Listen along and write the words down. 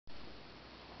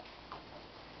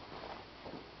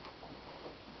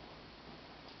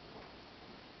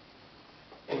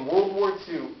War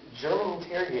II German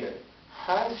interrogator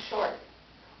Hans Scharf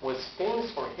was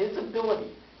famous for his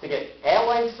ability to get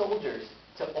Allied soldiers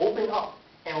to open up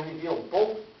and reveal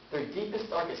both their deepest,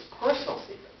 darkest personal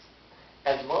secrets,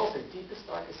 as well as their deepest,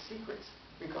 darkest secrets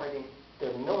regarding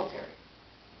their military.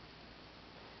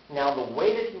 Now, the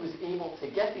way that he was able to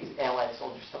get these Allied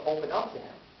soldiers to open up to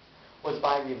him was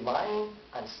by relying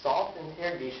on soft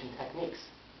interrogation techniques.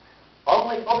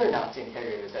 Unlike other Nazi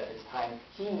interrogators at this time,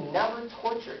 he never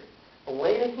tortured,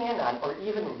 laid a hand on, or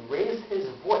even raised his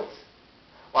voice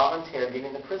while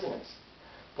interrogating the prisoners,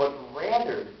 but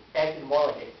rather acted more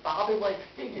like a father-like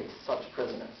figure to such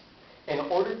prisoners in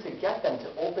order to get them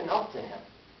to open up to him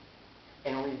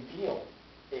and reveal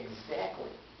exactly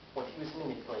what he was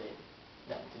manipulating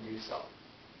them to do so.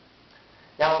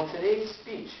 Now, in today's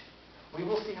speech, we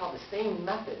will see how the same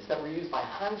methods that were used by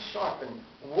Hans Scharf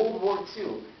in World War II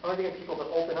in order to get people to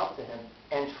open up to him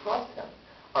and trust him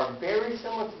are very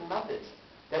similar to the methods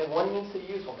that one needs to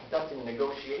use when conducting a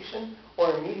negotiation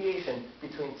or a mediation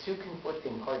between two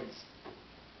conflicting parties.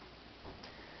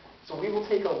 So we will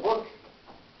take a look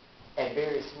at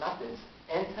various methods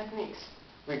and techniques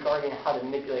regarding how to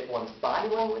manipulate one's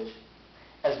body language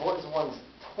as well as one's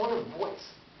tone of voice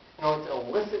in order to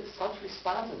elicit such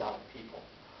responses out of people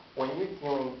when you're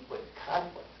dealing with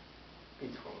conflict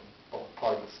between both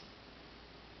parties.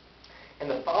 And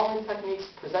the following techniques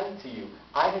presented to you,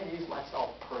 I have used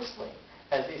myself personally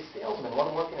as a salesman,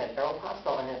 one working at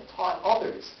Aeropostale, and have taught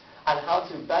others on how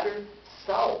to better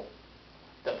sell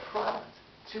the product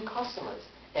to customers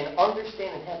and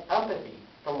understand and have empathy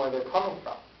from where they're coming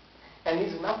from. And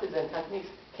these methods and techniques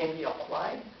can be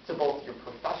applied to both your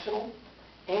professional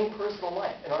and personal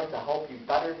life in order to help you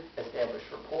better establish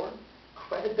rapport,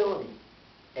 credibility,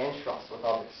 and trust with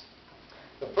others.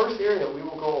 The first area that we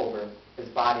will go over is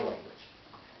body language.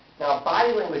 Now,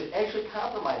 body language actually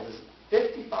compromises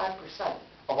 55%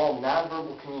 of all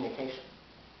nonverbal communication.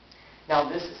 Now,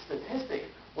 this statistic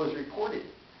was reported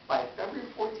by a February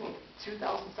 14,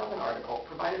 2007 article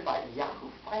provided by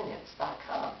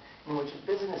yahoofinance.com, in which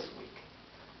Business Week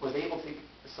was able to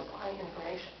supply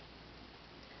information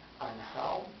on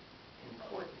how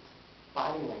important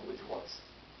body language was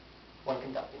when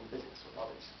conducting business with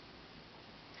others.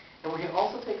 And we can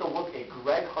also take a look at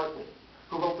Greg Hartley,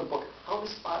 who wrote the book How to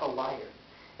Spot a Liar,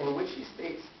 in which he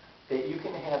states that you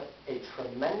can have a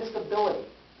tremendous ability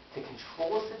to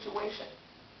control a situation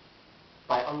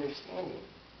by understanding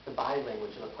the body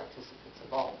language of the participants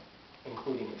involved,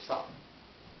 including yourself.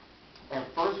 And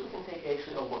first we can take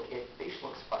actually a look at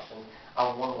facial expressions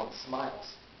on one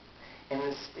smiles. And it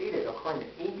is stated, according to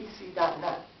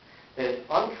abc.net, that an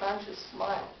unconscious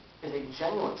smile is a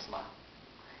genuine smile,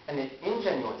 and that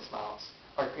ingenuine smiles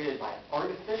are created by an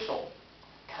artificial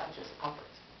conscious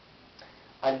effort.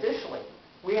 Additionally,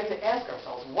 we have to ask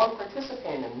ourselves, when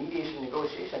participating in a mediation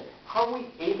negotiation, how are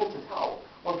we able to tell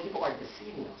when people are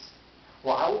deceiving us?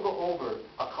 Well, I will go over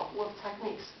a couple of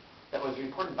techniques that was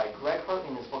reported by Greg Hartley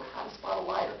in his book, How to Spot a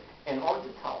Liar, in order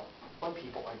to tell when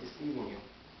people are deceiving you.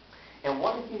 And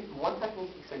one technique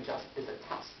he suggests is a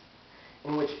test,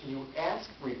 in which you ask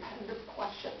repetitive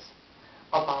questions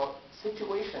about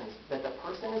situations that the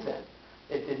person is in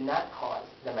that did not cause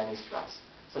them any stress,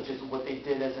 such as what they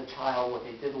did as a child, what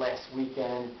they did last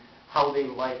weekend, how they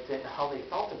liked it, and how they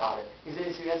felt about it. He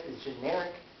says you ask these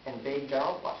generic and vague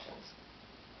general questions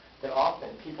that often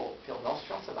people feel no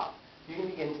stress about. You can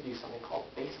begin to do something called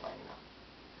baselining them.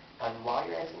 And while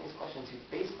you're asking these questions, you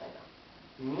baseline them,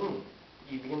 meaning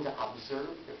you begin to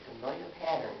observe the familiar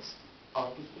patterns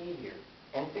of behavior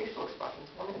and facial expressions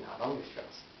when they're not under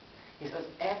stress. He says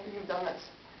after you've done this,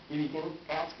 you begin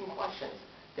asking questions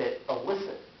that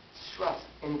elicit stress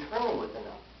internally within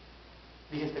them,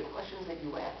 because the questions that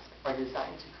you ask are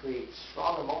designed to create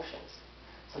strong emotions,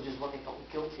 such as when they felt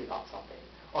guilty about something,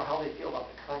 or how they feel about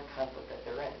the current conflict that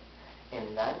they're in.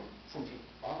 And then, since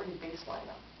you've already baselined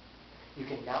them, you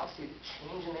can now see the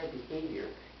change in their behavior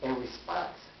in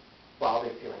response while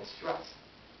they're feeling stress.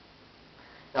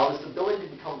 Now, this ability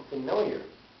to become familiar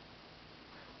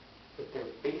with their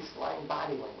baseline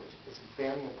body language is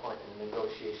very important in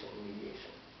negotiation and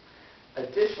mediation.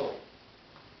 Additionally,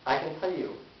 I can tell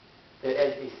you that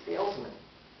as a salesman,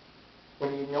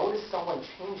 when you notice someone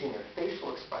changing their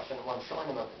facial expression when showing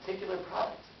them a particular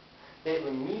product, that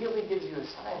immediately gives you a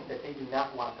sign that they do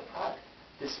not want the product.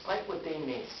 Despite what they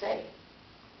may say,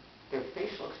 their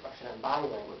facial expression and body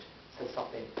language says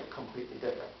something completely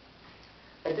different.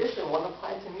 Additionally, when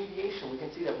applied to mediation, we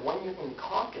can see that when you're in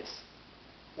caucus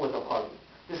with a party,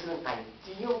 this is an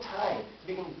ideal time to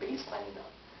begin baselining them.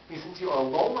 Because since you are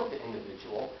alone with the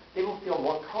individual, they will feel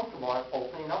more comfortable in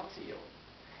opening up to you.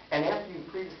 And after you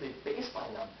previously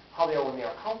baseline them, how they are when they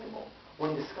are comfortable.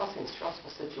 When discussing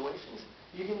stressful situations,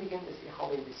 you can begin to see how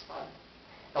they respond.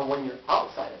 And when you're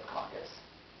outside of caucus,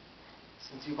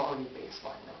 since you've already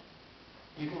baselined them,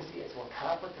 you can see as when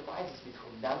conflict arises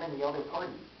between them and the other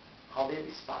party, how they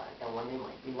respond and when they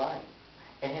might be lying.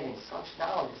 And having such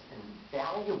knowledge is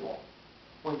invaluable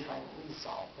when trying to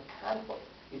resolve the conflict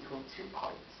between two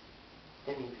parties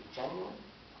that may be genuine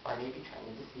or may be trying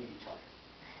to deceive each other.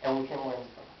 And we can learn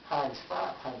from Hans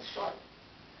Sharp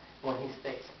when he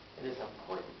states it is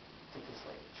important to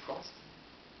display trust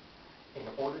in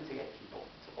order to get people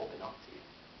to open up to you.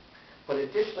 But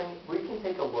additionally, we can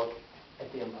take a look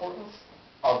at the importance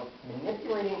of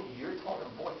manipulating your tone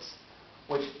of voice,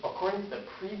 which, according to the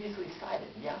previously cited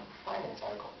Yahoo Finance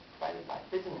article provided by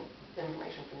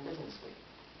Information from Business Week,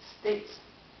 states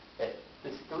that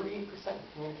this 38% of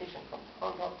communication from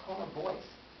tone of voice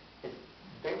is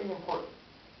very important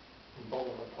in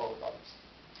building rapport with others.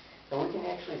 And we can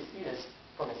actually see this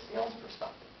from a sales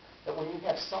perspective, that when you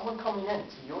have someone coming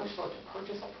into your store to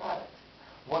purchase a product,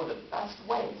 one of the best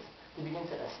ways to begin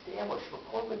to establish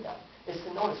rapport with them is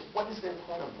to notice what is their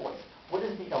tone of voice, what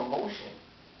is the emotion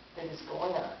that is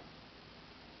going on.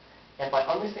 And by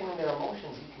understanding their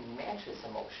emotions, you can match this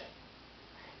emotion.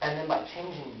 And then by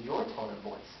changing your tone of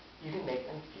voice, you can make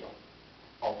them feel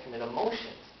alternate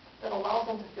emotions that allows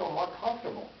them to feel more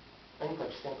comfortable when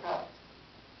purchasing a product.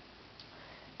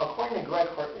 According to Greg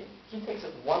Hartley, he takes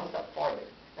it one step farther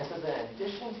and says that in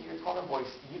addition to your tone of voice,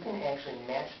 you can actually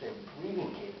match their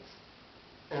breathing cadence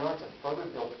in order to further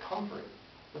build comfort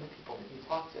with the people that you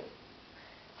talk to.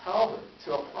 However,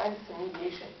 to apply this to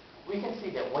mediation, we can see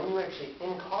that when you actually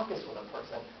in caucus with a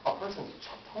person's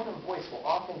tone of voice will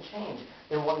often change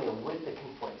than when they're with the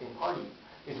conflicting party.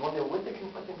 Because when they're with the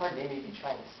conflicting party, they may be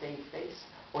trying to save face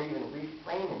or even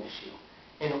reframe an issue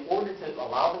in order to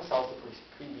allow themselves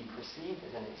to be perceived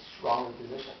as in a stronger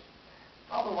position.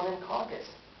 However, when in caucus,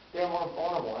 they're more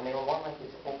vulnerable and they are more likely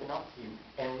to open up to you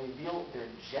and reveal their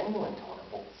genuine tone of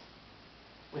voice,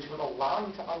 which would allow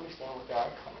you to understand where they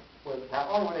are coming, not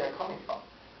only where they are coming from,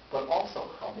 but also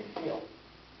how they feel.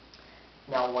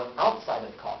 Now, when outside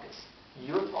of caucus,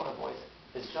 your tone of voice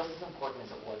is just as important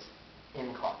as it was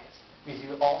in caucus, because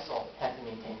you also have to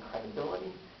maintain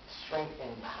credibility, strength,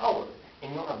 and power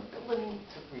in your ability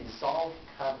to resolve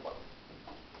conflict.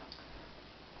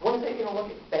 When taking a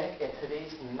look back at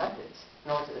today's methods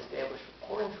in order to establish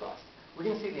rapport and trust, we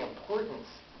can see the importance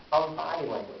of body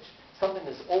language, something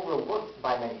that's overlooked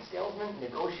by many salesmen,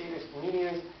 negotiators,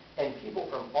 mediators, and people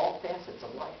from all facets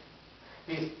of life.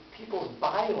 Because people's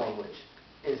body language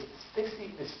is 55%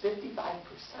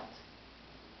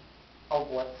 of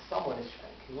what someone is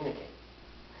trying to communicate,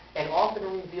 and often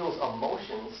reveals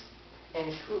emotions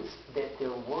and truths that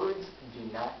their words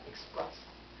do not express.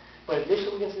 But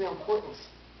additionally, we can see the importance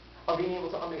of being able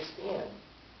to understand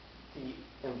the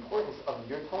importance of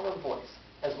your tone of voice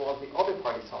as well as the other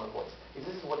party's tone of voice, because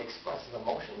this is what expresses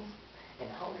emotions and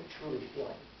how they're truly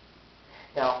feeling.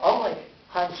 Now, unlike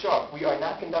Hans Sharp, we are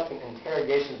not conducting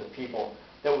interrogations of people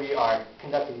that we are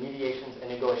conducting mediations and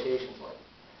negotiations with.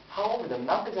 However, the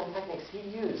methods and techniques he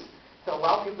used to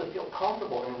allow people to feel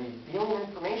comfortable in revealing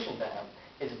information to him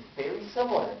is very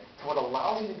similar to what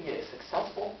allows you to be a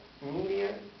successful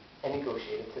mediator and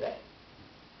negotiator today.